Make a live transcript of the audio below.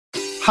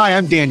Hi,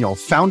 I'm Daniel,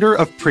 founder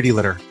of Pretty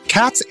Litter.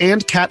 Cats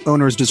and cat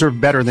owners deserve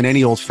better than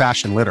any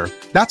old-fashioned litter.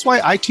 That's why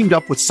I teamed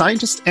up with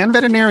scientists and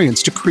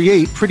veterinarians to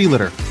create Pretty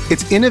Litter.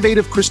 Its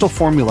innovative crystal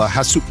formula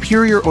has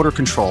superior odor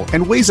control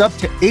and weighs up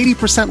to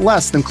 80%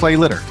 less than clay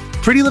litter.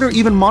 Pretty Litter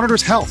even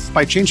monitors health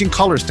by changing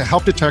colors to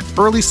help detect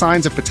early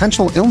signs of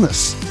potential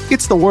illness.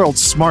 It's the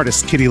world's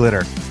smartest kitty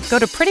litter. Go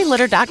to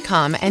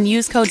prettylitter.com and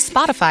use code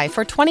SPOTIFY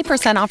for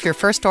 20% off your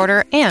first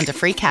order and a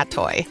free cat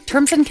toy.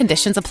 Terms and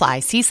conditions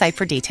apply. See site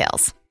for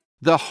details.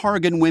 The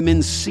Hargan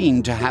women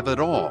seemed to have it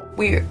all.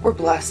 We were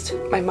blessed.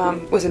 My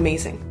mom was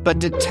amazing. But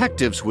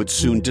detectives would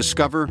soon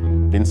discover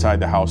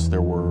inside the house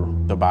there were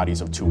the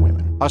bodies of two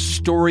women. A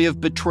story of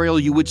betrayal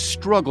you would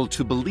struggle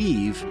to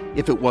believe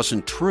if it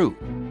wasn't true.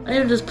 I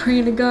am just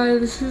praying to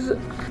God, this is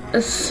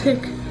a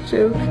sick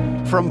joke.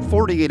 From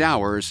 48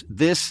 Hours,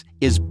 this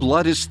is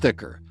Blood is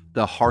Thicker,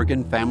 the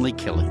Hargan Family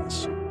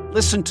Killings.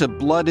 Listen to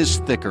Blood is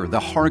Thicker, the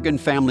Hargan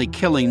Family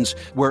Killings,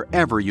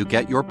 wherever you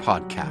get your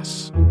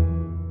podcasts.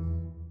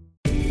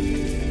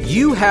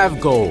 You have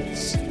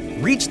goals.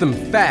 Reach them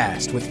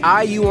fast with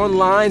IU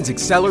Online's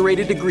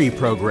accelerated degree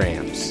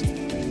programs.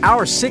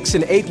 Our 6-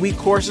 and 8-week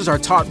courses are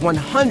taught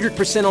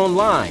 100%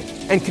 online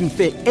and can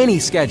fit any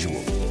schedule.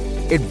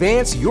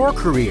 Advance your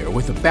career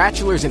with a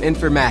bachelor's in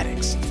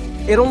informatics.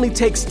 It only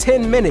takes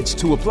 10 minutes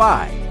to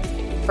apply.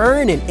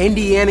 Earn an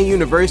Indiana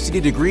University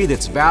degree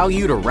that's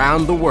valued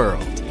around the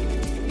world.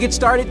 Get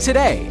started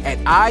today at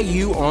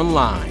IU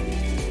Online.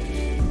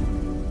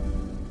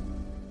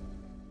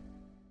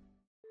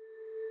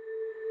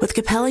 With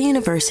Capella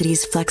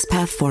University's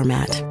FlexPath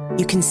format,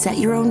 you can set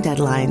your own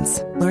deadlines,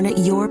 learn at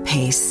your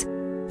pace,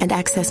 and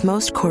access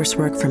most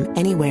coursework from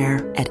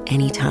anywhere at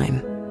any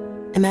time.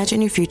 Imagine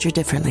your future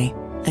differently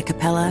at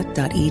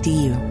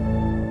capella.edu.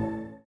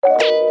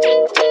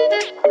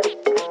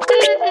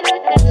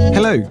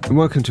 Hello, and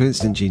welcome to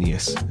Instant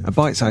Genius, a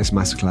bite-sized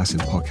masterclass in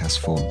podcast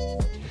form.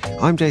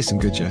 I'm Jason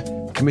Goodger,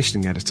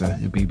 commissioning editor at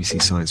BBC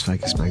Science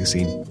Focus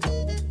magazine.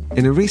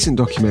 In a recent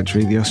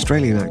documentary, the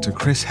Australian actor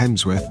Chris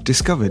Hemsworth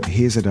discovered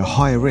he is at a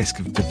higher risk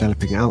of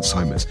developing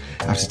Alzheimer's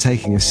after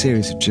taking a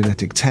series of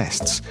genetic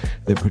tests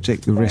that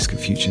predict the risk of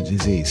future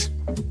disease.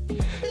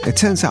 It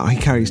turns out he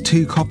carries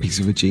 2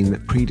 copies of a gene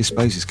that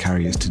predisposes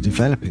carriers to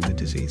developing the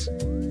disease.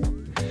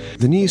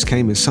 The news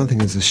came as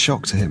something as a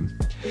shock to him,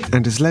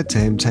 and has led to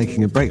him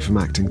taking a break from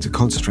acting to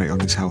concentrate on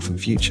his health and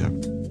future.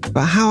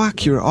 But how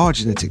accurate are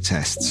genetic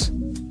tests?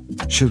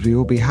 Should we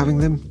all be having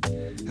them?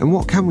 And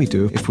what can we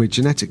do if we're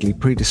genetically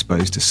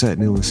predisposed to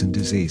certain illness and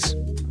disease?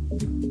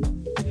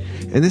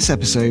 In this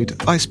episode,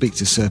 I speak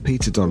to Sir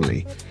Peter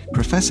Donnelly,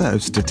 Professor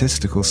of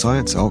Statistical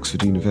Science at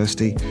Oxford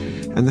University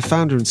and the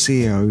founder and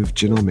CEO of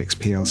Genomics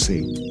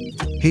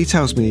plc. He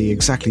tells me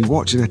exactly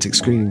what genetic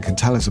screening can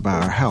tell us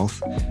about our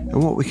health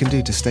and what we can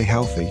do to stay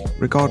healthy,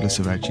 regardless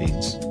of our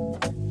genes.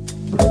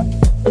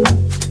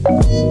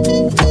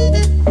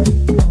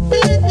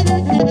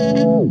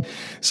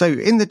 So,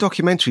 in the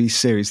documentary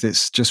series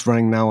that's just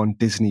running now on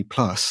Disney+,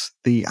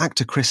 the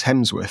actor Chris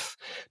Hemsworth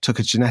took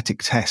a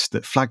genetic test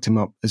that flagged him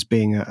up as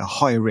being a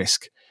higher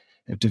risk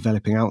of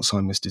developing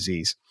Alzheimer's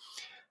disease.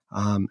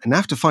 And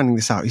after finding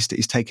this out,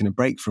 he's taken a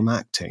break from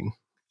acting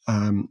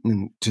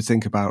and to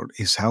think about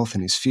his health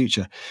and his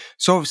future.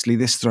 So obviously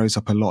this throws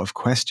up a lot of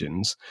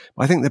questions.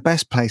 But I think the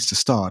best place to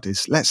start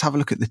is let's have a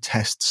look at the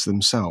tests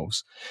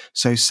themselves.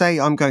 So say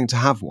I'm going to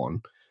have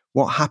one.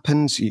 What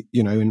happens,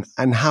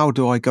 and how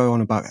do I go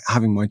on about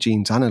having my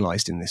genes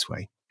analysed in this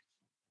way?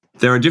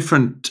 There are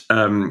different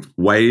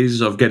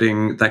ways of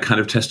getting that kind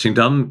of testing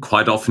done.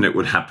 Quite often it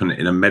would happen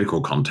in a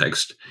medical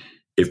context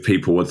if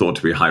people were thought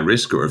to be high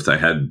risk or if they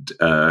had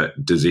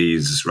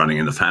disease running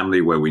in the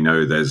family where we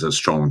know there's a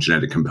strong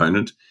genetic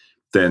component.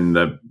 Then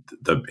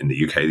in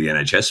the UK, the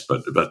NHS,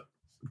 but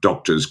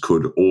doctors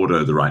could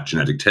order the right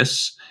genetic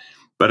tests.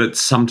 But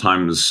it's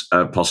sometimes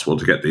possible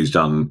to get these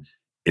done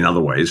in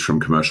other ways from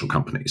commercial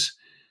companies.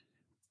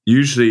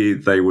 Usually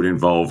they would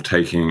involve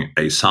taking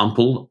a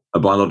sample, a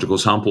biological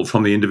sample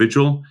from the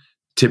individual,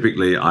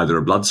 typically either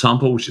a blood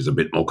sample, which is a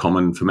bit more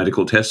common for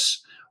medical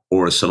tests,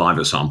 or a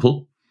saliva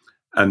sample.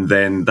 And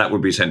then that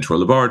would be sent to a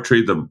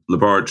laboratory. The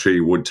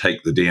laboratory would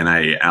take the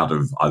DNA out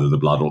of either the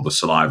blood or the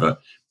saliva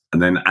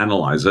and then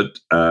analyze it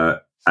for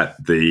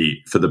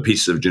the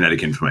pieces of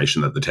genetic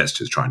information that the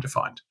test is trying to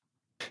find.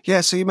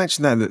 Yeah, so you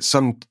mentioned there that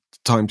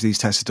sometimes these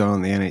tests are done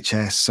on the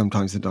NHS,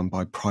 sometimes they're done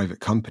by private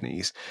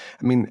companies.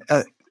 I mean,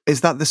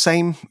 is that the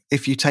same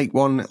if you take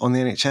one on the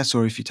NHS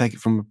or if you take it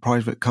from a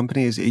private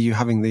company? Are you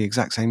having the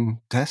exact same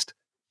test?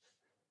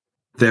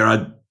 There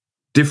are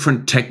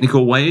different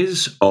technical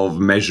ways of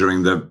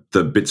measuring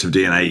the bits of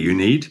DNA you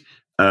need.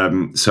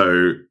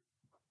 So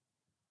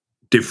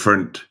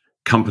different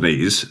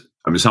companies,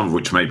 some of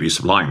which may be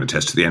supplying the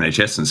test to the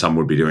NHS and some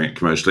would be doing it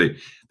commercially,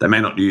 they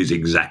may not use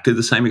exactly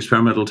the same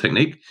experimental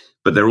technique,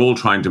 but they're all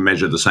trying to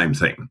measure the same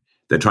thing.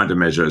 They're trying to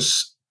measure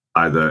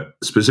either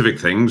specific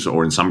things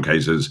or in some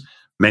cases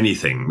many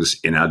things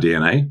in our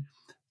DNA,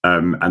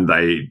 and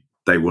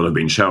they will have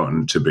been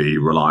shown to be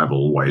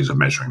reliable ways of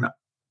measuring that.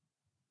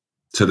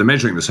 So they're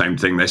measuring the same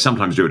thing. They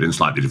sometimes do it in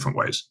slightly different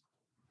ways.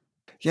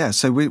 Yeah,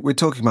 so we're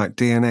talking about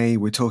DNA,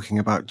 we're talking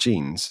about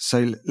genes.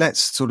 So let's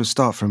sort of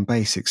start from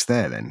basics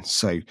there then.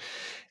 So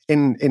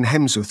in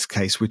Hemsworth's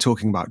case, we're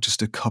talking about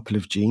just a couple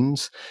of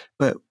genes,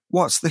 but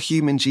what's the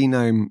human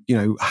genome?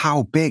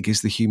 How big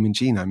is the human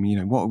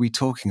genome? What are we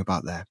talking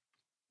about there?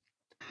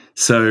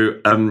 So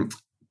our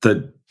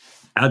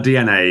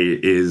DNA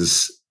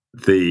is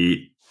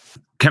the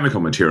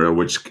chemical material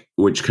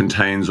which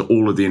contains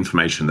all of the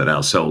information that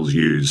our cells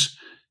use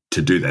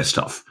to do their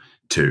stuff,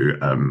 to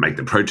make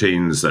the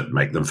proteins that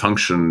make them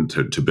function,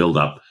 to build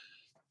up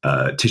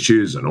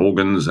tissues and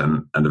organs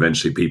and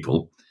eventually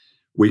people.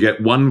 We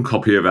get one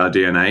copy of our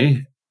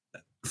DNA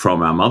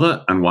from our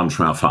mother and one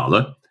from our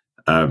father,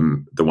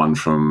 the one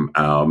from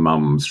our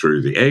mum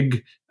through the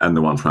egg and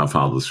the one from our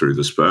father through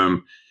the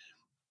sperm.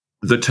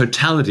 The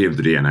totality of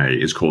the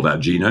DNA is called our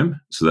genome.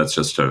 So that's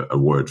just a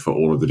word for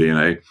all of the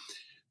DNA.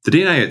 The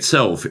DNA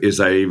itself is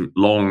a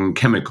long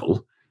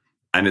chemical,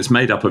 and it's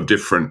made up of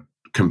different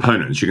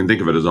components. You can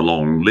think of it as a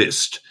long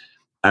list.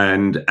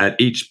 And at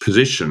each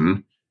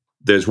position,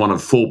 there's one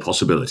of four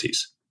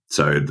possibilities.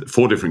 So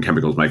 4 different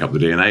chemicals make up the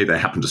DNA. They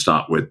happen to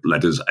start with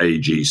letters A,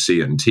 G, C,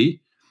 and T.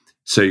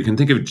 So you can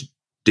think of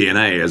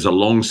DNA as a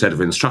long set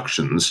of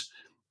instructions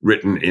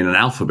written in an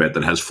alphabet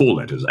that has 4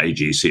 letters, A,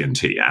 G, C, and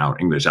T. Our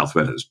English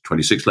alphabet has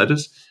 26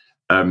 letters.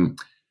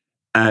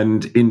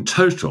 And in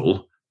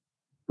total,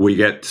 we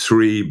get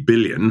 3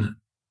 billion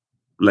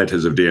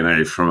letters of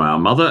DNA from our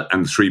mother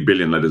and 3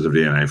 billion letters of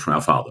DNA from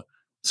our father.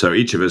 So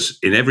each of us,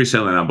 in every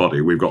cell in our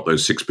body, we've got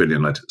those 6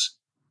 billion letters.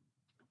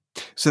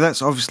 So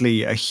that's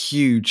obviously a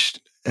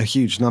huge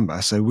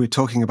number. So we're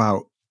talking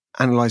about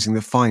analysing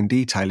the fine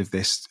detail of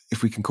this,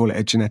 if we can call it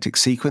a genetic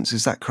sequence.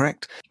 Is that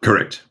correct?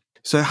 Correct.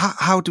 So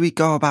how do we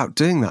go about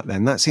doing that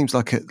then? That seems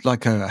like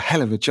a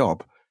hell of a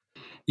job.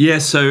 Yeah,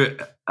 so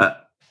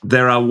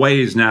there are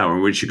ways now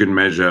in which you can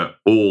read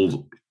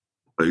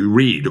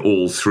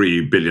all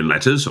 3 billion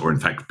letters, or in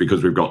fact,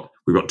 because we've got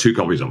 2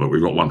 copies of it,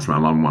 we've got one from our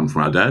mum, one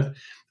from our dad.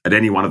 At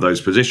any one of those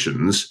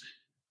positions,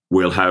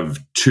 we'll have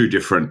 2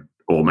 different,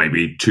 or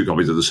maybe 2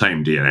 copies of the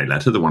same DNA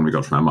letter, the one we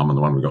got from our mum and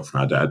the one we got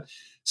from our dad.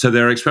 So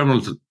there are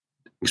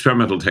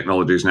experimental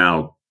technologies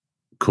now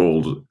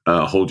called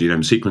whole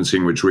genome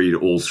sequencing, which read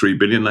all 3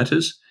 billion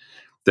letters.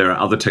 There are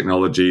other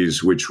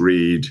technologies which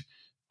read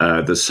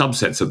the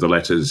subsets of the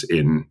letters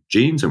in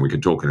genes, and we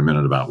could talk in a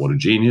minute about what a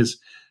gene is.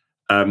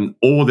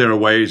 Or there are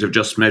ways of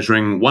just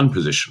measuring one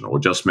position, or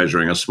just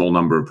measuring a small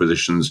number of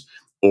positions,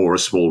 or a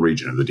small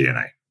region of the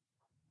DNA.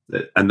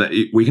 And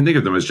we can think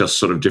of them as just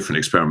sort of different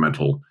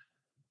experimental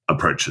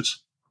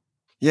approaches.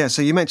 Yeah,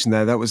 so you mentioned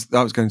there, that was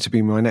going to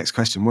be my next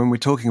question. When we're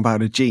talking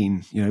about a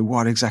gene,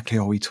 what exactly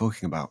are we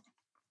talking about?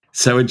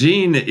 So a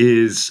gene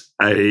is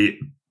a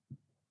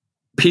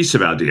piece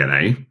of our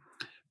DNA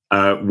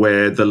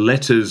where the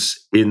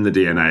letters in the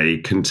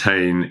DNA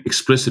contain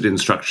explicit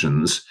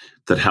instructions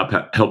that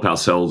help our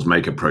cells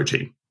make a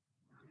protein.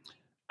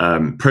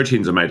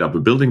 Proteins are made up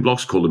of building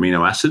blocks called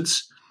amino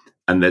acids,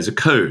 and there's a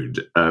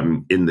code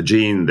in the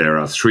gene. There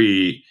are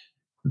 3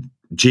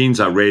 genes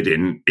are read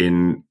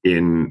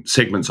in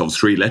segments of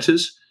 3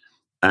 letters,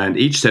 and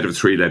each set of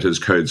 3 letters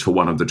codes for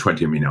one of the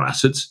 20 amino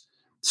acids.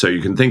 So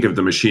you can think of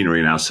the machinery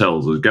in our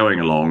cells as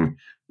going along,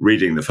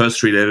 reading the first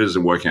 3 letters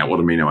and working out what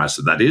amino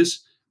acid that is.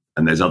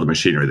 And there's other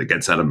machinery that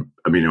gets that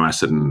amino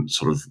acid and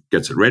sort of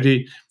gets it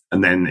ready.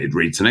 And then it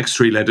reads the next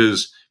 3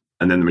 letters,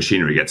 and then the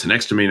machinery gets the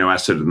next amino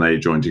acid, and they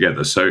join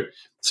together. So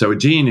a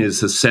gene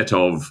is a set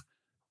of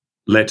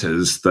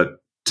letters that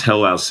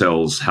tell our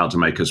cells how to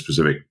make a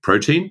specific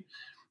protein.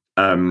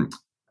 And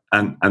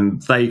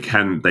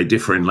they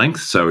differ in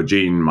length. So a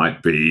gene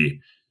might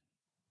be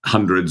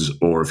hundreds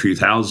or a few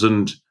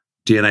thousand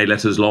DNA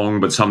letters long,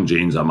 but some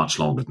genes are much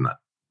longer than that.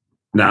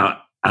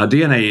 Now, our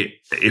DNA,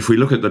 if we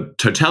look at the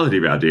totality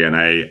of our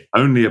DNA,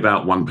 only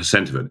about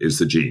 1% of it is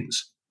the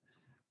genes.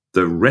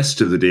 The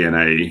rest of the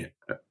DNA,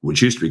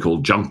 which used to be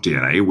called junk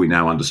DNA, we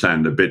now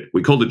understand a bit.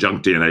 We called it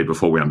junk DNA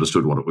before we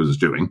understood what it was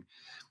doing.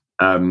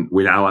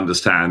 We now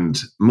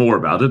understand more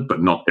about it,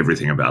 but not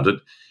everything about it.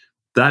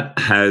 That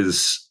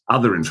has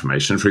other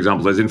information. For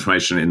example, there's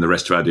information in the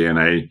rest of our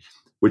DNA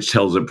which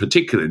tells a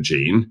particular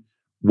gene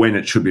when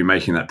it should be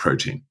making that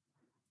protein.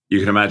 You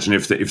can imagine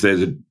if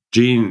there's a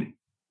gene,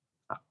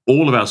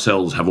 all of our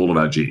cells have all of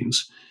our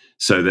genes.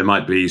 So there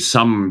might be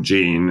some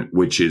gene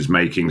which is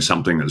making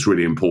something that's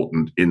really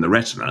important in the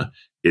retina,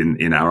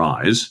 in our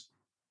eyes.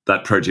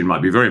 That protein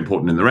might be very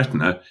important in the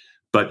retina,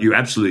 but you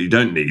absolutely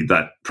don't need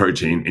that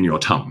protein in your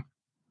tongue.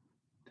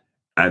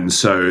 And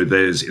so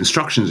there's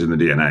instructions in the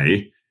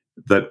DNA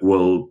that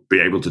will be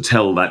able to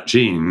tell that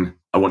gene,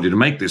 I want you to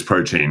make this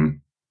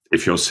protein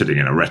if you're sitting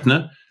in a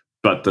retina,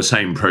 but the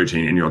same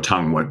protein in your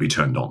tongue won't be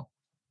turned on.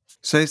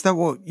 So is that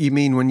what you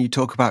mean when you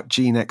talk about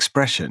gene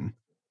expression?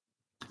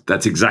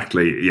 That's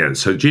exactly, yeah.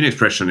 So gene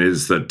expression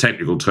is the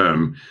technical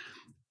term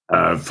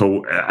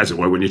for, as it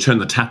were, when you turn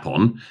the tap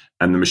on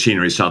and the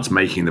machinery starts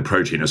making the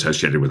protein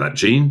associated with that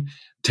gene,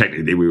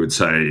 technically we would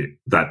say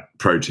that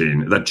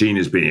gene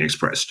is being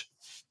expressed.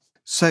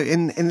 So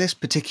in this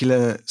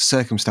particular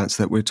circumstance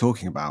that we're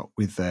talking about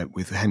with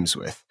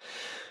Hemsworth,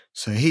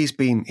 So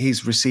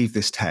he's received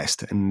this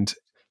test, and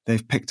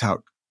they've picked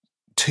out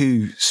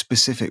two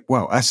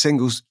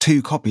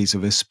copies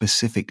of a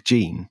specific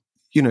gene.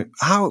 You know,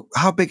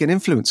 how big an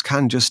influence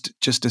can just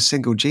a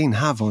single gene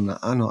have on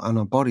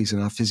our bodies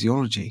and our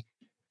physiology?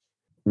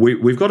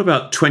 We've got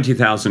about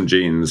 20,000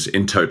 genes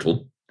in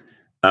total.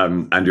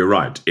 And you're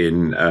right.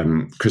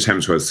 In Chris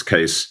Hemsworth's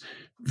case,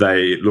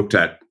 they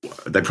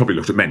probably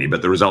looked at many,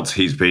 but the results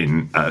he's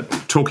been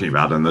talking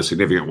about, and the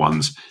significant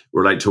ones,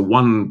 relate to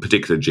one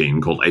particular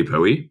gene called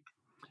ApoE.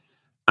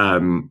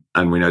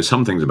 And we know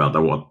some things about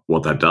that,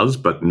 what that does,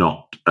 but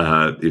not,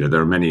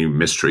 there are many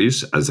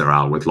mysteries, as there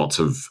are with lots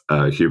of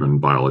human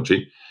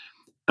biology.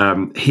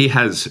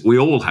 We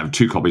all have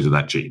two copies of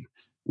that gene.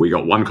 We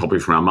got one copy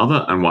from our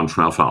mother and one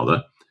from our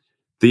father.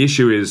 The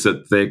issue is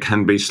that there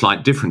can be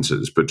slight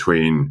differences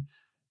between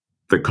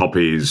the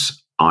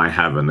copies I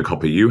have and the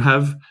copy you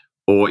have,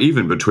 or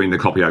even between the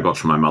copy I got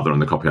from my mother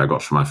and the copy I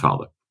got from my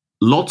father.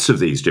 Lots of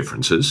these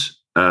differences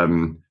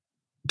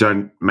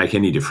don't make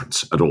any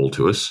difference at all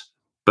to us,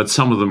 but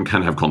some of them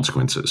can have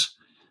consequences.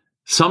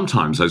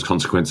 Sometimes those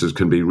consequences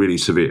can be really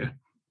severe.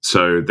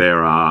 So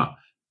there are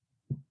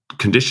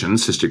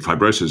conditions, cystic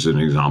fibrosis is an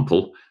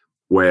example,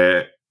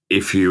 where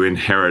if you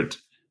inherit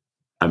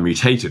a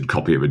mutated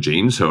copy of a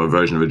gene, so a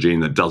version of a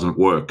gene that doesn't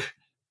work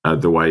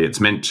the way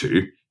it's meant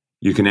to,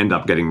 you can end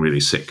up getting really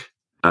sick.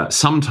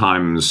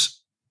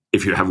 Sometimes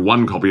if you have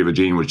one copy of a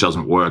gene which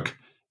doesn't work,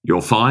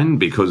 you're fine,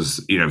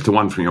 because if the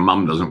one from your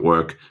mum doesn't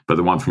work, but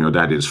the one from your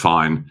dad is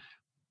fine,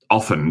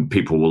 often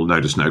people will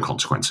notice no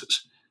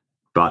consequences.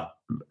 But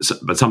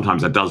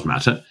sometimes that does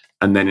matter.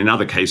 And then in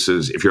other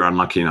cases, if you're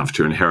unlucky enough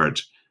to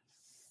inherit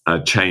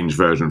a changed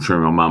version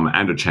from your mum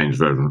and a changed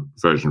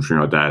version from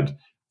your dad,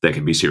 there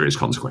can be serious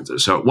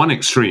consequences. So at one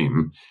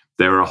extreme,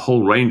 there are a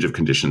whole range of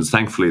conditions,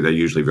 thankfully they're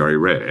usually very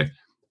rare,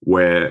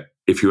 where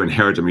if you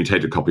inherit a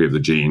mutated copy of the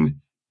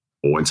gene,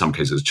 or in some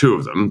cases two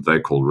of them,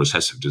 they're called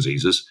recessive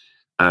diseases,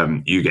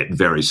 you get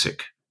very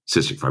sick.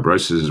 Cystic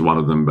fibrosis is one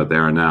of them, but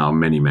there are now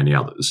many, many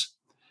others.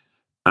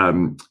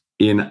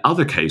 In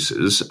other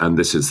cases, and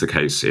this is the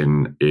case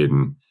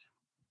in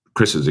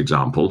Chris's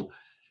example,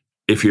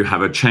 if you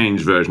have a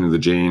changed version of the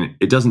gene,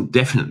 it doesn't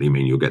definitely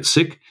mean you'll get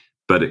sick,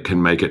 but it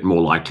can make it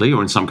more likely,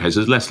 or in some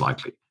cases less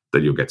likely,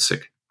 that you'll get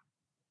sick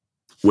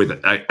with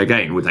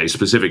a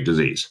specific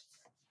disease.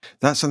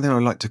 That's something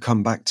I'd like to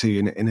come back to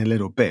in a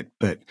little bit,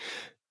 but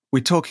we're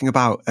talking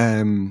about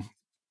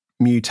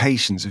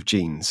mutations of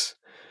genes.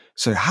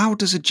 So how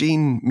does a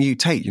gene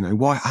mutate?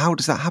 How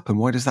does that happen?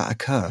 Why does that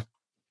occur?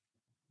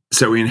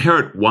 So we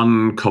inherit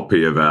one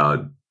copy of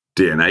our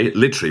DNA,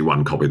 literally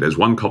one copy. There's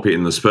one copy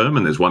in the sperm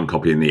and there's one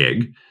copy in the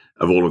egg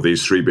of all of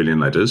these 3 billion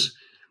letters.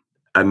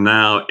 And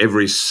now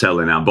every cell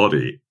in our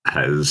body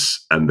has,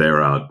 and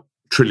there are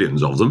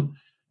trillions of them,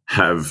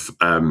 have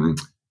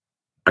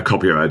a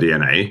copy of our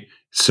DNA.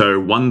 So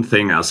one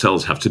thing our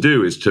cells have to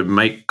do is to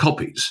make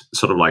copies,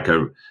 sort of like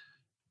a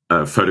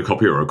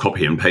photocopy or a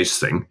copy and paste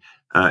thing.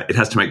 It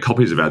has to make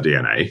copies of our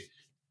DNA.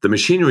 The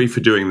machinery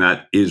for doing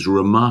that is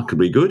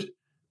remarkably good,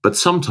 but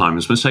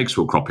sometimes mistakes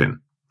will crop in.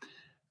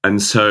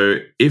 And so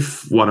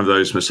if one of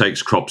those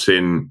mistakes crops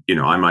in,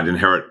 I might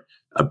inherit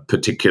a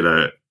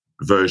particular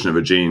version of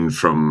a gene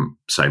from,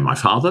 say, my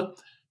father,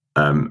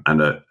 and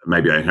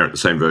maybe I inherit the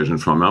same version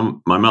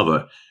from my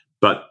mother.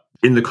 But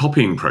in the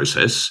copying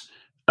process,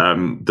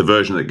 the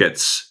version that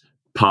gets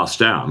passed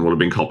down will have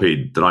been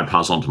copied, that I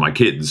pass on to my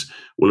kids,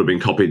 will have been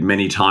copied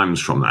many times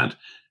from that.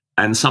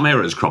 And some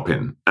errors crop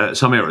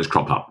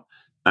up.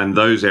 And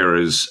those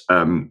errors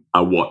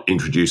are what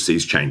introduce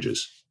these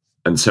changes.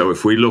 And so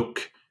if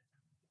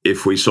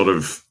we sort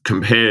of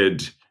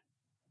compared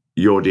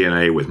your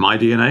DNA with my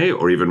DNA,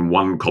 or even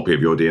one copy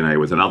of your DNA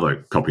with another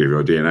copy of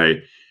your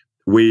DNA,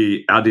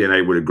 our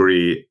DNA would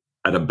agree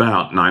at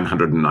about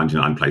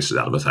 999 places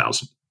out of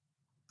 1,000.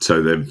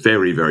 So they're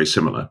very, very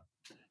similar.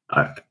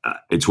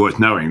 It's worth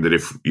knowing that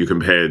if you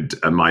compared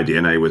my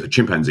DNA with a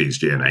chimpanzee's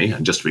DNA,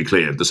 and just to be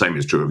clear, the same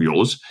is true of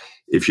yours,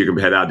 if you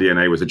compared our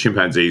DNA with a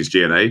chimpanzee's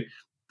DNA,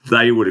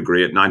 they would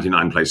agree at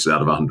 99 places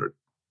out of 100.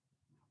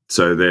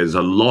 So there's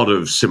a lot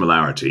of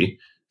similarity,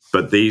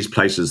 but these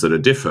places that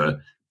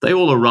differ, they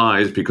all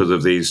arise because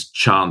of these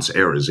chance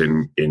errors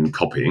in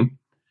copying.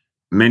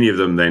 Many of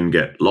them then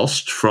get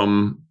lost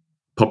from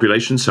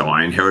population. So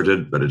I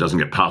inherited, but it doesn't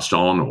get passed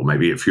on, or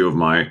maybe a few of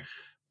my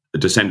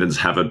descendants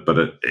have it, but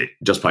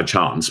just by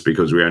chance,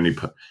 because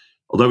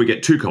although we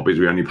get 2 copies,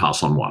 we only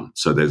pass on 1.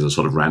 So there's a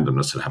sort of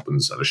randomness that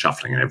happens at a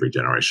shuffling in every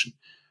generation.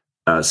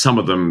 Some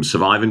of them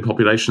survive in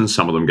populations,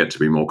 some of them get to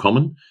be more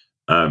common,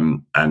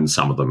 and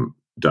some of them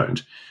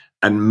don't.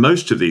 And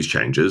most of these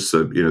changes,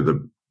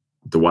 the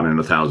 1 in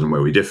 1,000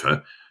 where we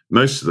differ,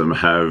 most of them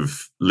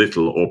have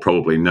little or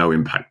probably no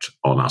impact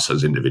on us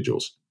as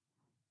individuals.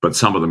 But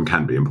some of them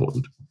can be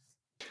important.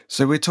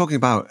 So we're talking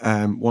about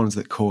ones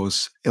that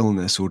cause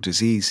illness or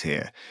disease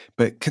here,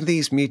 but can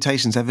these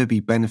mutations ever be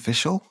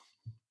beneficial?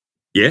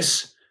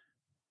 Yes,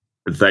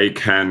 they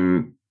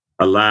can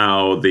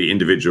allow the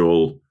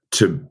individual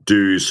to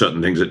do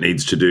certain things it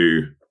needs to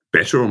do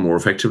better or more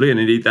effectively. And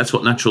indeed, that's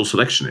what natural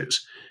selection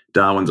is.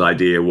 Darwin's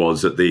idea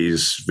was that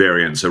these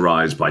variants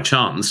arise by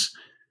chance,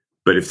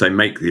 but if they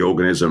make the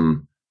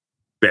organism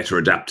better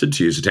adapted,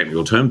 to use a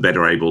technical term,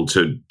 better able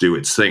to do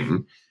its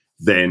thing,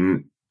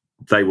 then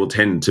they will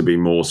tend to be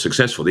more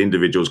successful. The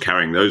individuals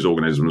carrying those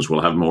organisms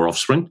will have more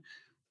offspring.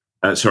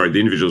 The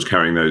individuals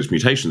carrying those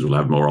mutations will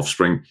have more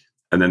offspring,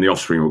 and then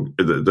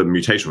the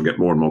mutation will get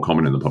more and more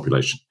common in the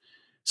population.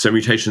 So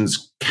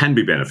mutations can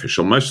be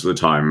beneficial. Most of the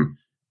time,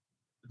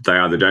 they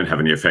either don't have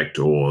any effect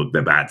or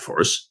they're bad for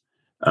us.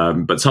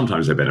 But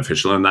sometimes they're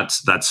beneficial, and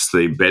that's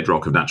the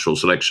bedrock of natural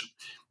selection.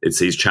 It's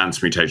these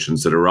chance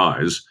mutations that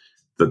arise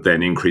that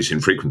then increase in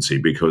frequency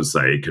because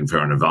they confer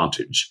an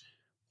advantage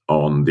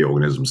on the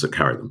organisms that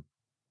carry them.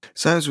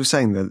 So as we're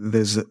saying, that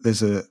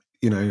there's an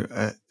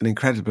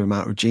incredible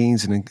amount of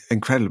genes and an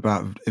incredible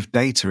amount of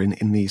data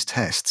in these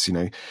tests.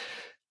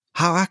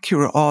 How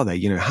accurate are they?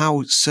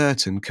 How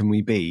certain can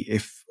we be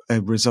if a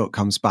result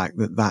comes back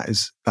that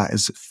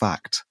is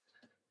fact?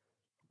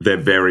 They're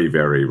very,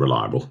 very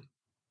reliable.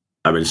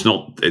 I mean, it's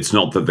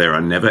not that there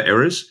are never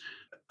errors.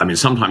 I mean,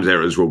 sometimes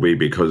errors will be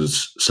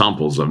because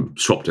samples are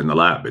swapped in the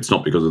lab. It's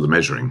not because of the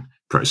measuring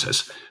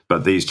process.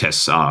 But these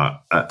tests are,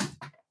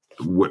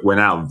 we're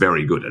now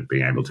very good at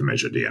being able to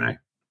measure DNA.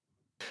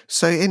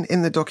 So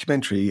in the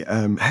documentary,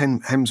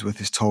 Hemsworth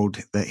is told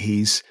that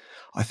he's,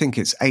 I think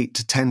it's 8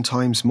 to 10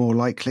 times more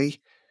likely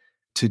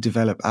to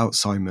develop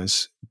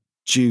Alzheimer's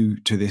due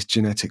to this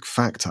genetic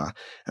factor.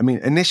 I mean,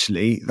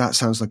 initially, that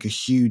sounds like a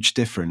huge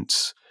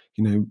difference.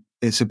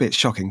 It's a bit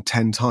shocking,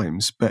 10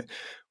 times, but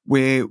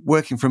we're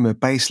working from a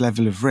base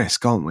level of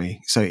risk, aren't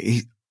we? So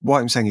what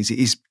I'm saying is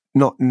he's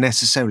not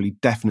necessarily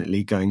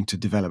definitely going to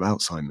develop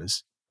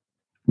Alzheimer's.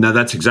 No,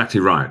 that's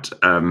exactly right.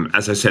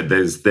 As I said,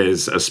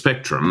 there's a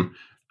spectrum.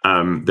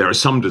 There are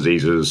some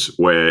diseases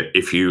where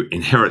if you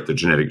inherit the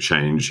genetic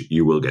change,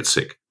 you will get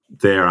sick.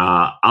 There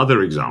are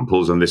other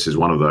examples, and this is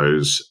one of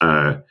those,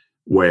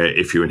 where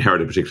if you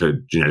inherit a particular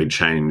genetic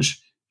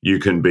change, you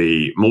can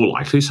be more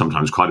likely,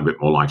 sometimes quite a bit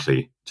more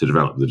likely, to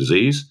develop the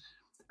disease.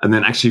 And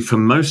then actually for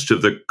most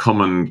of the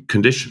common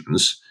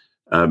conditions,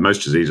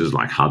 most diseases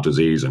like heart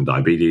disease and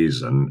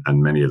diabetes and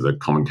many of the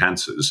common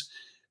cancers,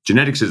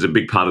 genetics is a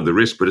big part of the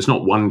risk, but it's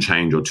not one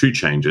change or two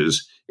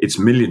changes. It's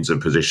millions of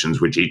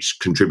positions which each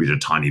contribute a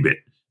tiny bit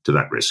to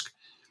that risk.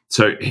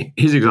 So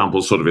his example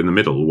is sort of in the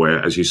middle where,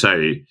 as you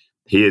say,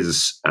 he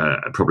is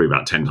probably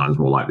about 10 times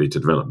more likely to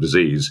develop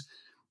disease.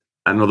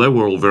 And although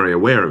we're all very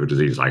aware of a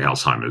disease like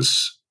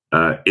Alzheimer's,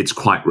 it's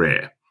quite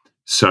rare.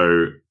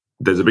 So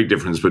there's a big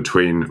difference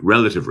between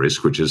relative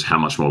risk, which is how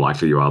much more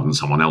likely you are than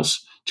someone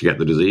else to get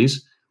the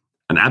disease,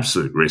 and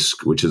absolute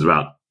risk, which is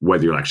about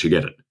whether you'll actually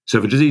get it. So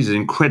if a disease is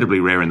incredibly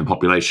rare in the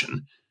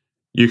population,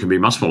 you can be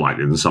much more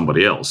likely than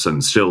somebody else,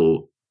 and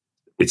still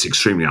it's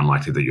extremely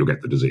unlikely that you'll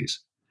get the disease.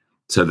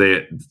 So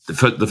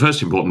the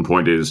first important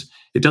point is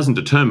it doesn't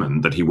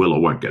determine that he will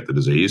or won't get the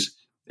disease.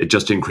 It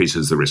just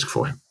increases the risk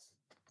for him.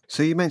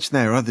 So you mentioned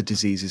there are other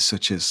diseases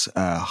such as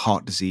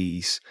heart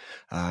disease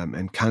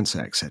and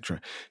cancer,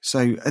 etc.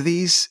 So are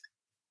these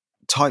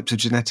types of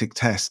genetic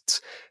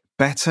tests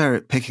better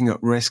at picking up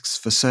risks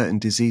for certain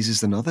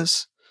diseases than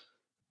others?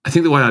 I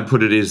think the way I'd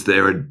put it is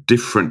there are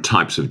different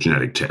types of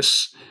genetic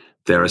tests.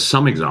 There are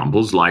some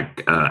examples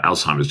like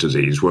Alzheimer's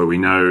disease where we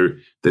know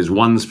there's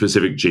one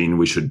specific gene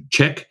we should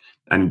check.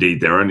 And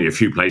indeed, there are only a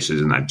few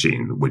places in that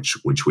gene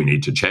which we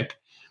need to check.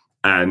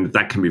 And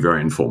that can be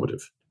very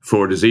informative.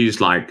 For a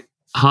disease like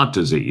heart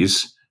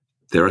disease,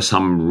 there are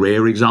some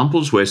rare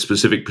examples where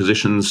specific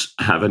positions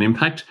have an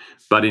impact.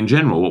 But in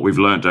general, what we've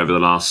learned over the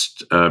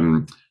last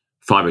 5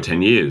 or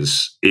 10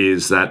 years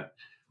is that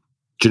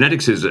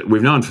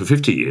we've known for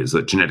 50 years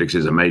that genetics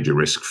is a major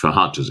risk for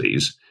heart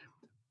disease.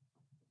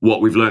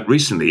 What we've learned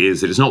recently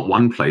is that it's not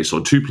one place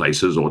or two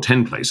places or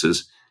 10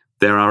 places.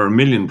 There are 1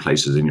 million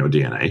places in your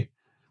DNA,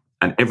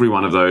 and every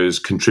one of those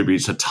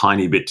contributes a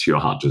tiny bit to your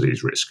heart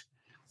disease risk.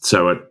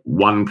 So at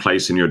one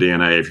place in your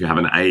DNA, if you have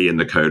an A in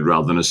the code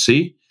rather than a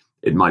C,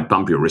 it might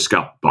bump your risk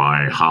up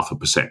by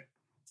 0.5%.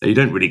 Now, you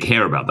don't really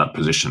care about that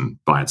position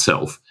by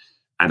itself.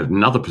 And at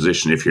another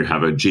position, if you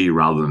have a G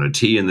rather than a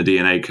T in the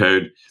DNA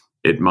code,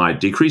 it might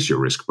decrease your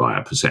risk by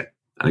 1%.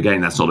 And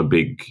again, that's not a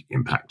big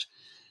impact.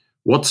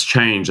 What's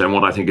changed, and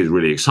what I think is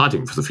really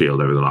exciting for the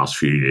field over the last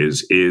few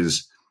years,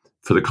 is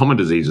for the common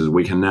diseases,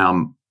 we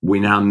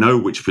now know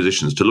which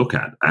positions to look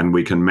at, and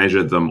we can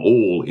measure them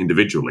all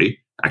individually,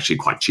 actually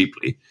quite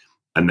cheaply,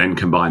 and then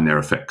combine their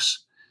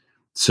effects.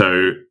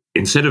 So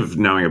instead of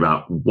knowing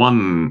about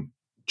one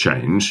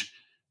change,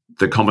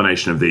 the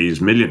combination of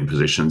these 1 million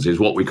positions is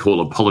what we call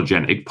a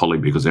polygenic, poly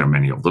because there are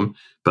many of them,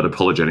 but a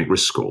polygenic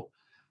risk score.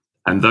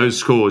 And those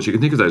scores, you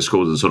can think of those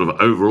scores as sort of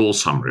overall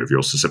summary of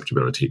your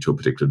susceptibility to a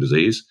particular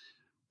disease,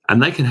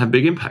 and they can have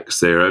big impacts.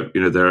 There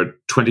are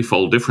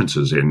 20-fold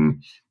differences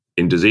in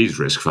disease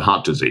risk for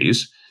heart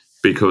disease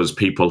because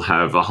people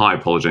have a high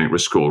polygenic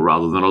risk score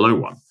rather than a low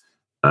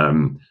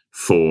one.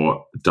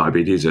 For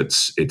diabetes,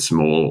 it's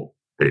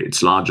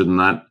larger than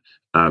that.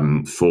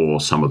 For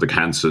some of the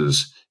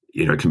cancers,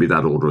 it can be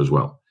that order as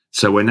well.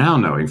 So we're now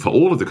knowing for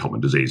all of the common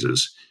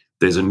diseases,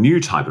 there's a new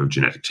type of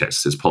genetic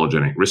test, this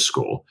polygenic risk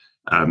score,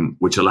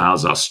 which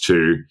allows us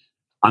to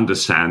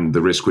understand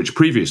the risk which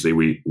previously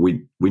we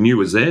knew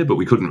was there, but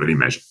we couldn't really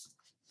measure.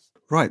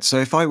 Right. So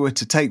if I were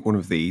to take one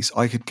of these,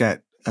 I could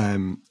get,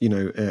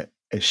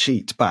 a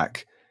sheet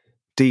back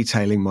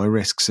detailing my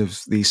risks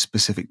of these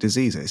specific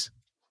diseases.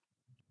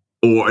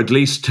 Or at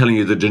least telling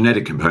you the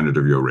genetic component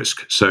of your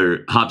risk. So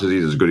heart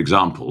disease is a good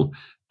example.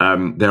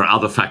 There are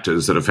other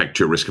factors that affect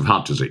your risk of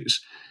heart disease.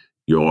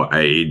 Your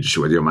age,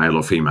 whether you're male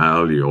or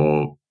female,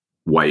 your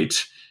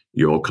weight,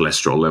 your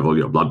cholesterol level,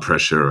 your blood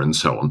pressure, and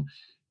so on.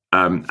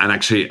 And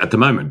actually, at the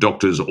moment,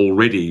 doctors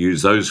already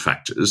use those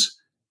factors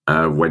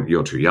when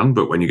you're too young,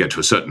 but when you get to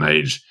a certain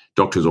age,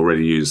 doctors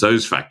already use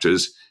those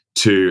factors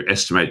to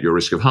estimate your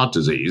risk of heart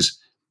disease.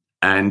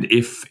 And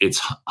if it's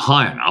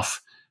high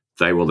enough,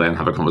 they will then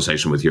have a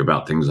conversation with you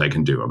about things they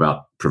can do,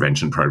 about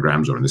prevention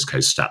programs, or in this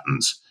case,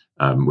 statins,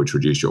 which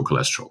reduce your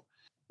cholesterol.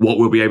 What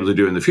we'll be able to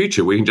do in the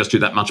future, we can just do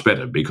that much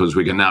better because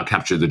we can now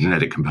capture the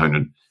genetic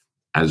component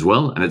as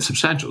well, and it's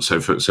substantial. So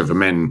for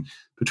men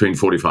between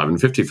 45 and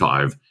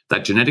 55,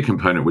 that genetic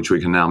component, which we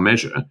can now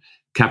measure,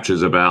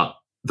 captures about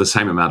the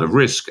same amount of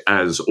risk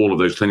as all of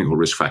those clinical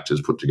risk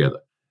factors put together.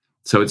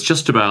 So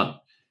it's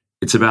about,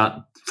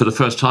 for the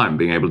first time,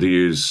 being able to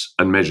use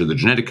and measure the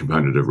genetic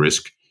component of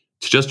risk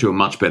to just do a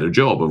much better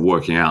job of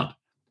working out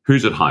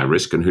who's at high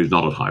risk and who's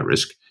not at high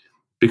risk.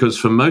 Because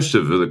for most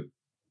of the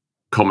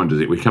common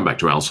disease, we come back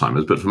to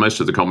Alzheimer's, but for most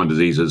of the common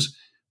diseases,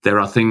 there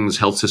are things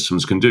health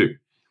systems can do.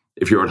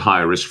 If you're at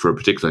higher risk for a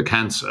particular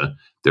cancer,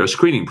 there are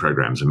screening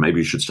programs, and maybe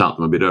you should start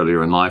them a bit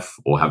earlier in life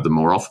or have them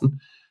more often.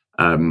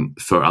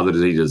 For other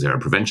diseases, there are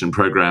prevention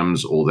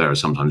programs, or there are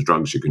sometimes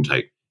drugs you can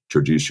take to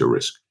reduce your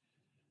risk.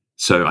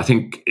 So I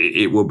think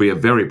it will be a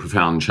very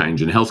profound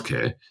change in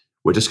healthcare.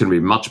 We're just going to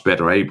be much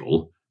better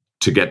able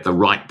to get the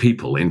right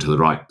people into the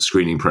right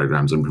screening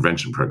programs and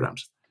prevention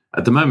programs.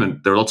 At the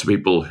moment, there are lots of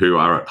people who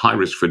are at high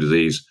risk for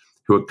disease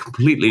who are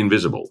completely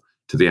invisible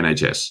to the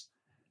NHS.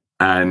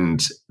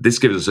 And this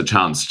gives us a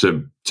chance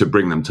to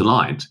bring them to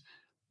light.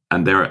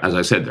 And there, as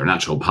I said, there are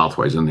natural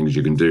pathways and things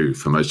you can do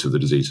for most of the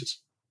diseases.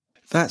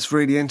 That's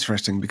really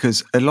interesting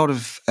because a lot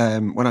of,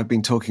 when I've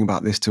been talking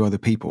about this to other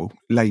people,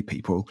 lay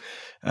people,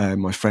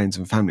 my friends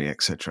and family,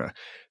 etc.,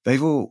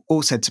 they've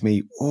all said to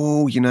me,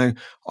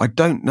 I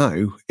don't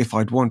know if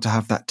I'd want to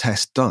have that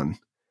test done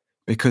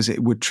because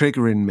it would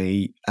trigger in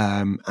me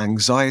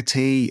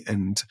anxiety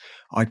and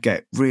I'd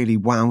get really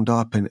wound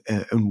up and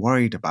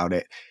worried about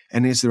it.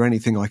 And is there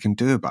anything I can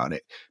do about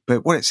it?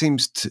 But what it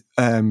seems to,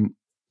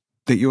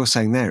 that you're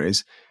saying there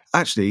is,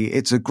 actually,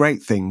 it's a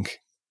great thing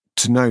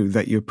to know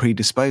that you're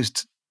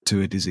predisposed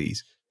to a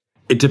disease.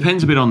 It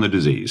depends a bit on the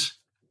disease,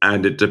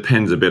 and it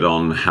depends a bit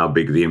on how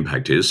big the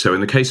impact is. So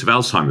in the case of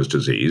Alzheimer's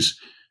disease,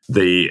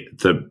 the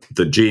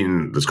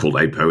gene that's called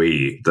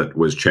ApoE that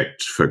was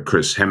checked for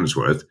Chris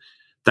Hemsworth,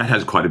 that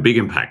has quite a big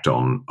impact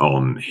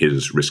on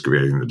his risk of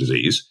getting the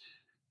disease.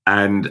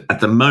 And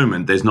at the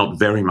moment, there's not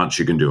very much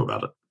you can do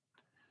about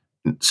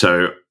it.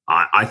 So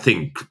I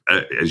think,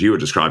 as you were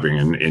describing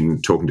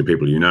in talking to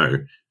people you know,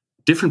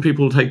 different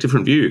people take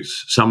different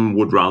views. Some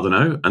would rather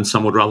know and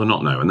some would rather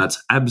not know. And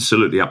that's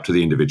absolutely up to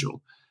the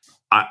individual.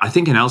 I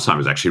think in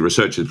Alzheimer's, actually,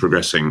 research is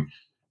progressing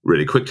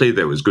really quickly.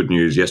 There was good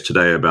news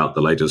yesterday about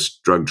the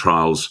latest drug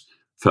trials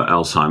for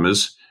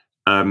Alzheimer's.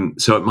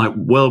 So it might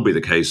well be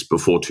the case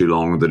before too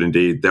long that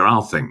indeed there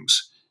are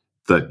things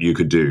that you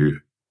could do,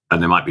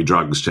 and there might be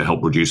drugs to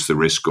help reduce the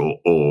risk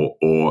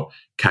or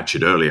catch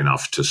it early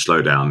enough to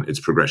slow down its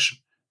progression.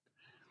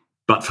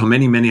 But for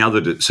many, many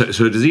other, so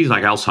a disease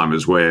like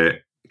Alzheimer's, where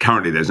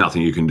currently there's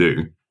nothing you can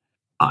do,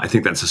 I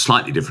think that's a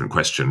slightly different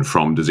question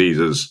from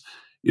diseases,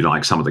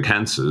 like some of the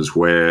cancers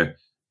where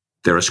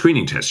there are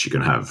screening tests you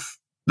can have.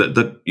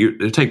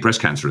 You take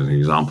breast cancer as an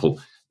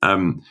example.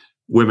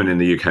 Women in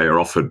the UK are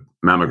offered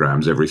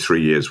mammograms every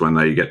 3 years when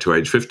they get to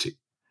age 50.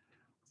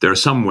 There are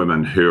some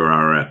women who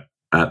are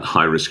at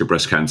high risk of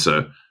breast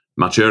cancer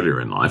much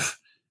earlier in life.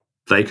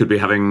 It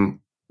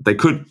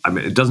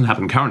doesn't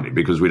happen currently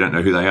because we don't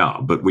know who they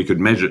are, but we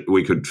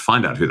could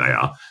find out who they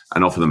are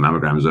and offer them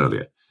mammograms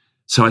earlier.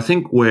 So I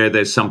think where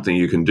there's something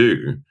you can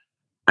do,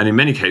 and in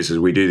many cases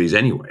we do these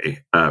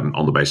anyway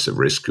on the basis of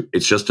risk,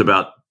 it's just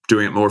about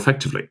doing it more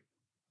effectively.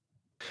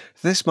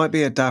 This might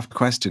be a daft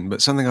question,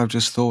 but something I've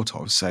just thought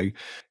of. So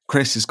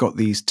Chris has got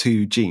these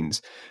 2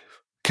 genes.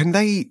 Can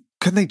they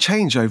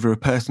change over a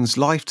person's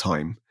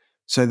lifetime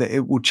so that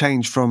it will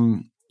change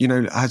from,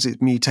 has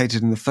it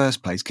mutated in the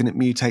first place? Can it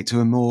mutate to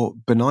a more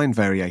benign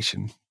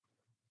variation?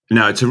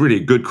 No, it's a really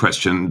good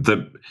question.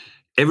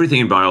 Everything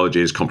in biology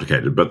is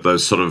complicated, but the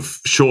sort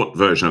of short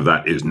version of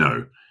that is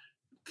no.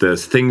 The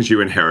things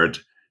you inherit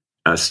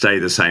stay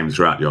the same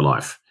throughout your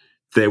life.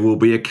 There will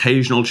be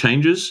occasional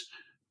changes,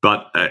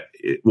 but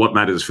what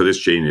matters for this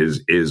gene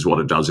is what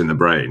it does in the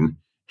brain.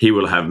 He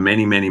will have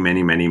many, many,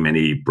 many, many,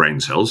 many brain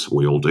cells.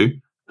 We all do.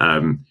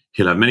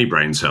 He'll have many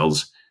brain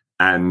cells,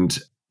 and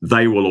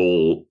they will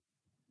all,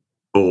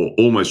 or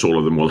almost all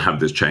of them, will have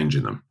this change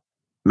in them.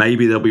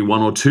 Maybe there'll be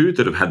 1 or 2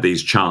 that have had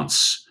these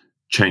chance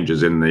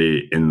changes in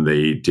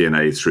the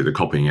DNA through the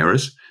copying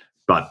errors,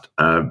 but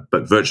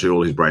virtually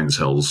all his brain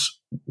cells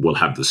will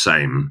have the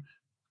same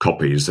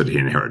copies that he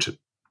inherited.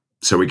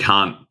 So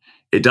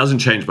it doesn't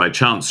change by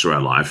chance through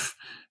our life.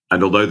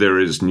 And although there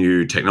is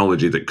new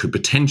technology that could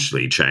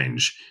potentially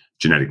change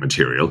genetic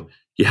material,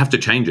 you have to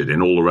change it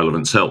in all the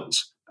relevant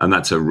cells. And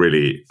that's there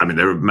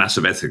are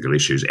massive ethical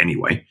issues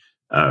anyway,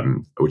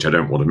 which I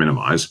don't want to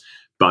minimize,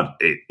 but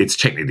it's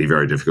technically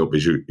very difficult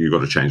because you've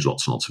got to change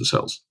lots and lots of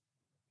cells.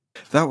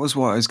 That was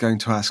what I was going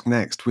to ask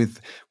next.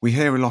 We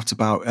hear a lot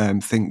about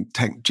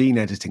gene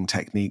editing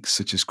techniques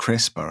such as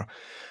CRISPR.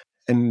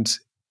 And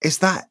is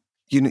that,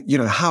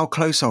 how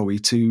close are we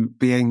to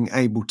being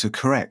able to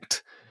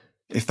correct,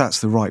 if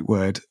that's the right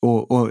word,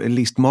 or at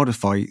least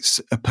modify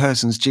a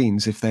person's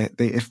genes if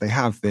they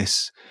have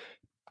this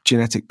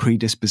genetic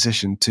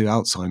predisposition to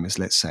Alzheimer's,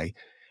 let's say?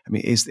 I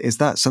mean, is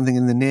that something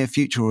in the near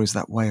future, or is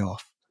that way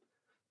off?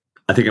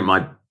 I think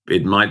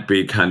it might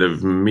be kind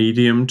of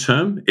medium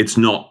term. It's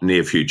not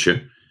near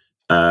future.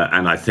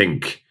 And I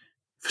think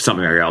for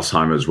something like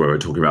Alzheimer's, where we're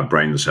talking about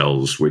brain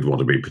cells, we'd want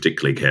to be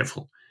particularly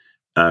careful.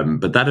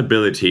 But that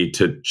ability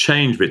to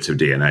change bits of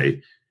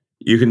DNA,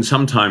 you can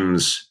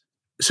sometimes...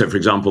 So, for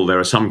example, there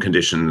are some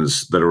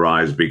conditions that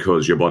arise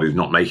because your body's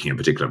not making a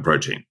particular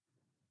protein,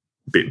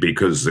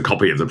 because the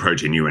copy of the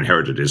protein you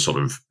inherited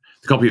the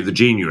copy of the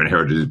gene you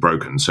inherited is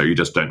broken, so you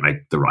just don't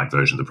make the right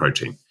version of the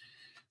protein.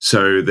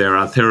 So there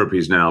are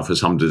therapies now for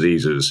some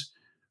diseases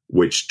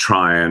which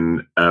try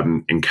and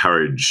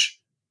encourage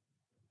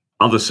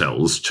other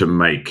cells to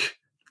make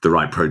the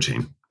right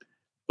protein,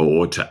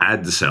 or to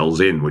add the cells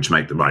in which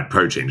make the right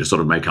protein to sort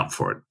of make up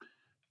for it.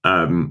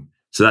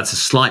 So that's a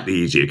slightly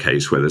easier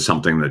case where there's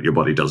something that your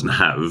body doesn't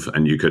have,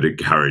 and you could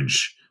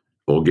encourage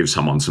or give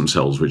someone some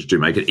cells which do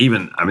make it.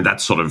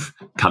 That's sort of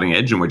cutting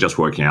edge, and we're just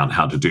working out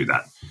how to do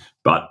that.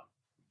 But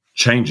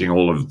changing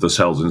all of the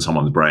cells in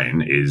someone's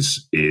brain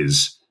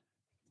is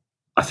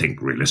I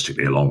think,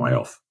 realistically a long way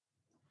off.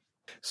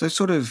 So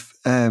sort of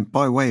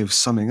by way of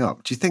summing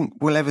up, do you think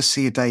we'll ever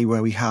see a day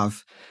where we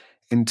have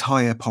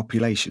entire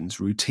populations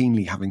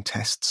routinely having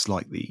tests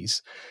like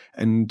these?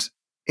 And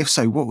if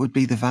so, what would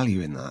be the value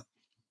in that?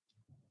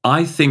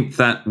 I think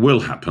that will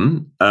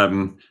happen.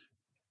 And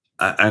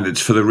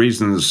it's for the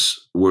reasons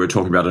we were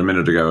talking about a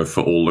minute ago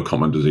for all the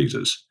common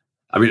diseases.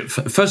 I mean,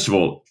 first of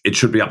all, it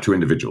should be up to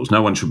individuals.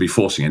 No one should be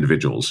forcing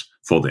individuals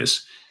for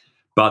this.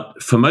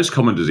 But for most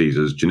common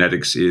diseases,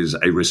 genetics is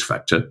a risk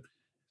factor.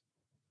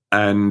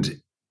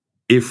 And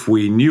if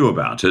we knew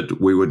about it,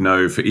 we would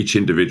know for each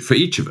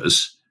of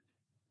us,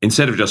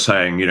 instead of just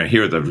saying,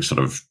 here are the sort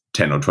of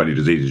 10 or 20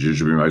 diseases you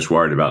should be most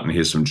worried about, and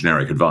here's some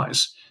generic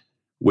advice,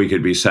 we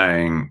could be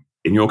saying,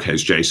 in your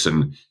case,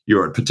 Jason,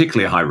 you're at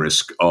particularly high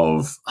risk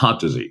of heart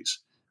disease.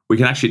 We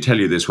can actually tell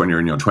you this when you're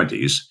in your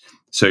 20s,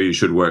 so you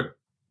should work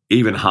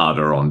even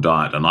harder on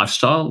diet and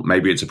lifestyle.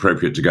 Maybe it's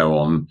appropriate to go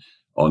on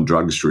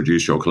drugs to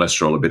reduce your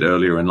cholesterol a bit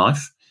earlier in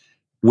life.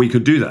 We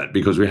could do that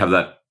because we have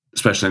that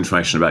special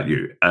information about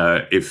you.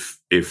 If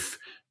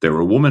there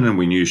were a woman and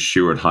we knew she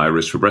were at higher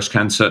risk for breast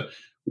cancer,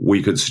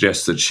 we could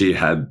suggest that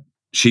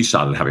she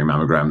started having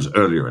mammograms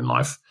earlier in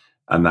life,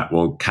 and that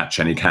will catch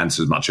any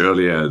cancers much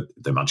earlier.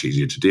 They're much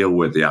easier to deal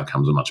with. The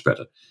outcomes are much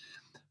better.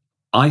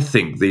 I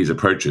think these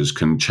approaches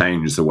can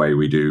change the way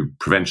we do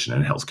prevention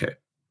in healthcare.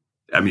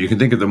 I mean, you can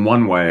think of them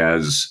one way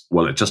as,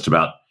 well, it's just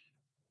about,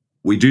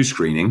 we do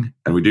screening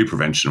and we do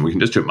prevention. We can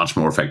just do it much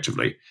more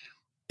effectively.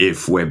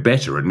 If we're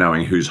better at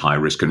knowing who's high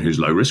risk and who's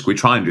low risk, we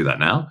try and do that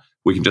now.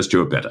 We can just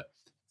do it better.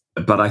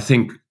 But I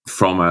think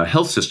from a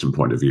health system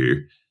point of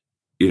view,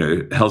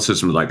 health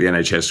systems like the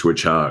NHS,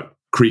 which are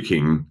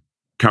creaking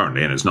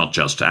currently, and it's not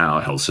just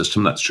our health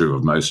system, that's true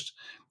of most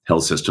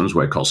health systems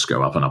where costs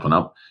go up and up and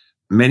up.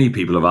 Many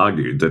people have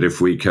argued that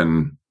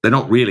they're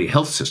not really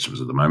health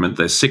systems at the moment,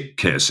 they're sick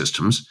care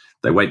systems.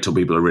 They wait till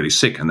people are really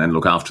sick and then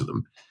look after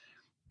them.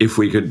 If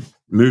we could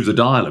move the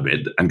dial a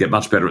bit and get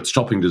much better at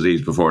stopping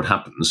disease before it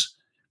happens,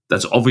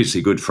 that's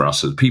obviously good for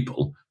us as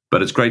people,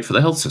 but it's great for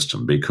the health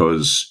system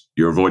because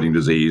you're avoiding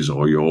disease,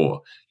 or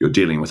you're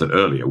dealing with it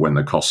earlier when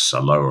the costs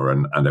are lower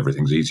and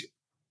everything's easier.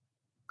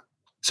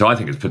 So I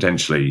think it's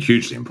potentially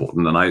hugely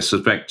important. And I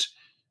suspect,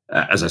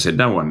 as I said,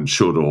 no one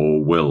should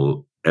or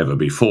will ever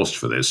be forced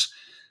for this.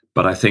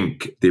 But I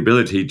think the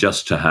ability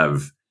just to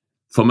have,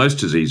 for most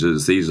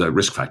diseases, these are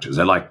risk factors.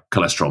 They're like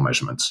cholesterol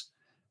measurements.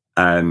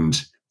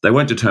 And they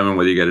won't determine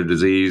whether you get a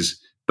disease,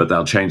 but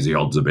they'll change the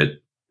odds a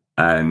bit.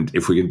 And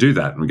if we can do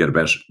that and we get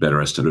a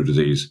better estimate of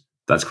disease,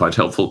 that's quite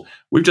helpful.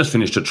 We've just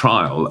finished a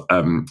trial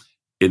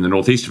in the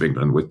northeast of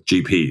England with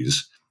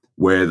GPs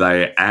where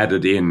they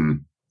added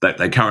in that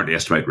they currently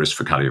estimate risk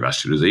for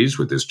cardiovascular disease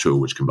with this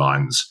tool which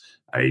combines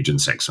age and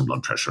sex and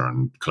blood pressure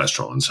and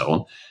cholesterol and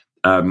so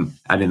on.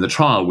 And in the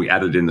trial, we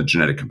added in the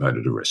genetic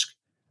component of risk.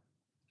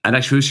 And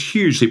actually, it was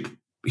hugely,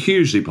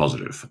 hugely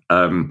positive.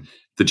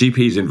 The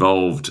GPs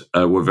involved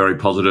were very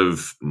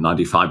positive.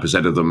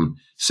 95% of them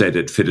said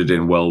it fitted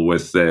in well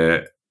with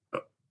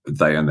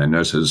they and their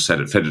nurses said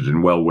it fitted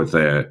in well with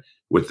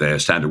their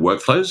standard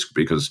workflows,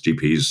 because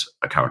GPs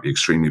are currently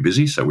extremely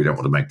busy, so we don't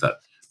want to make that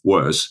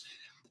worse.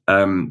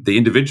 The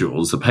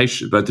individuals, the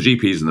patient, both the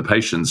GPs and the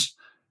patients,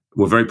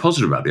 were very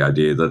positive about the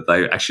idea that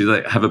they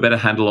have a better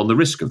handle on the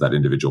risk of that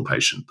individual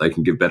patient. They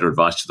can give better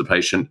advice to the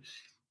patient.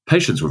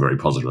 Patients were very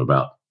positive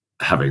about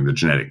having the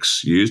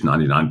genetics used.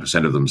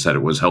 99% of them said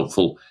it was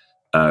helpful.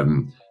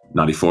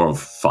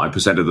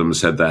 94.5% of them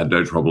said they had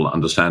no trouble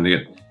understanding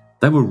it.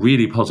 They were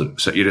really positive.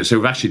 So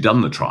we've actually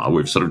done the trial.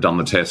 We've sort of done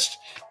the test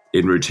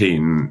in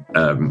routine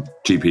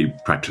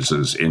GP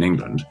practices in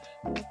England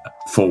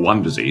for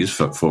one disease,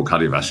 for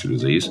cardiovascular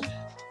disease,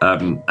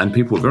 and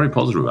people were very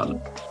positive about it.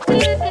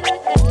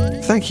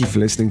 Thank you for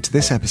listening to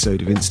this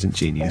episode of Instant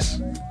Genius.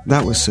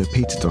 That was Sir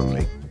Peter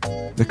Donnelly.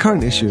 The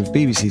current issue of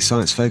BBC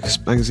Science Focus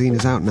magazine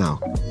is out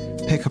now.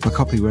 Pick up a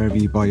copy wherever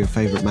you buy your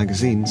favourite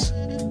magazines,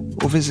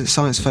 or visit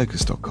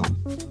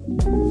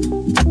sciencefocus.com.